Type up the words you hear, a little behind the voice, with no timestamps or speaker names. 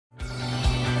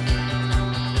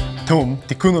TOM,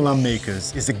 Tikkun Olam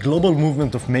Makers, is a global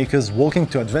movement of makers working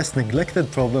to address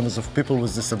neglected problems of people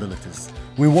with disabilities.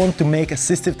 We want to make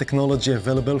assistive technology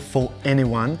available for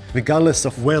anyone, regardless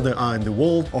of where they are in the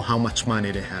world or how much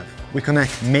money they have. We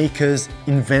connect makers,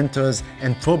 inventors,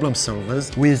 and problem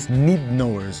solvers with need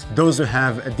knowers, those who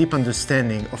have a deep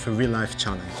understanding of a real-life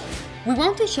challenge. We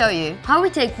want to show you how we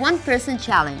take one-person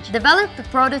challenge, develop a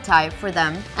prototype for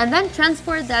them, and then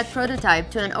transport that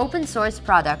prototype to an open-source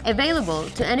product available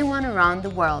to anyone around the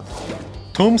world.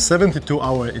 TOM's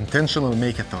 72-hour intentional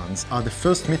makeathons are the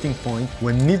first meeting point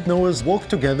when need knowers work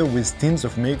together with teams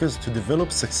of makers to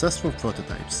develop successful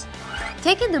prototypes.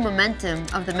 Taking the momentum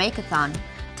of the makeathon,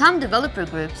 TOM developer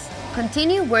groups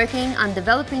continue working on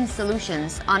developing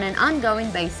solutions on an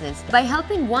ongoing basis. By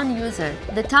helping one user,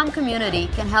 the TOM community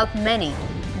can help many.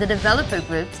 The developer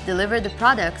groups deliver the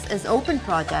products as open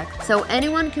projects so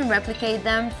anyone can replicate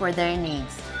them for their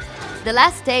needs. The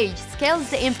last stage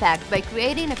scales the impact by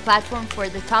creating a platform for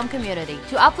the TOM community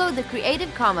to upload the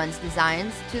Creative Commons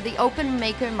designs to the open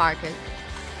maker market.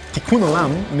 Tikkun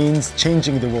Olam means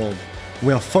changing the world.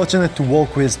 We are fortunate to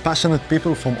work with passionate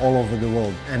people from all over the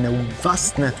world and a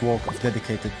vast network of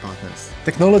dedicated partners.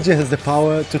 Technology has the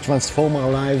power to transform our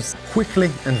lives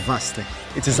quickly and vastly.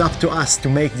 It is up to us to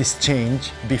make this change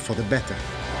be for the better.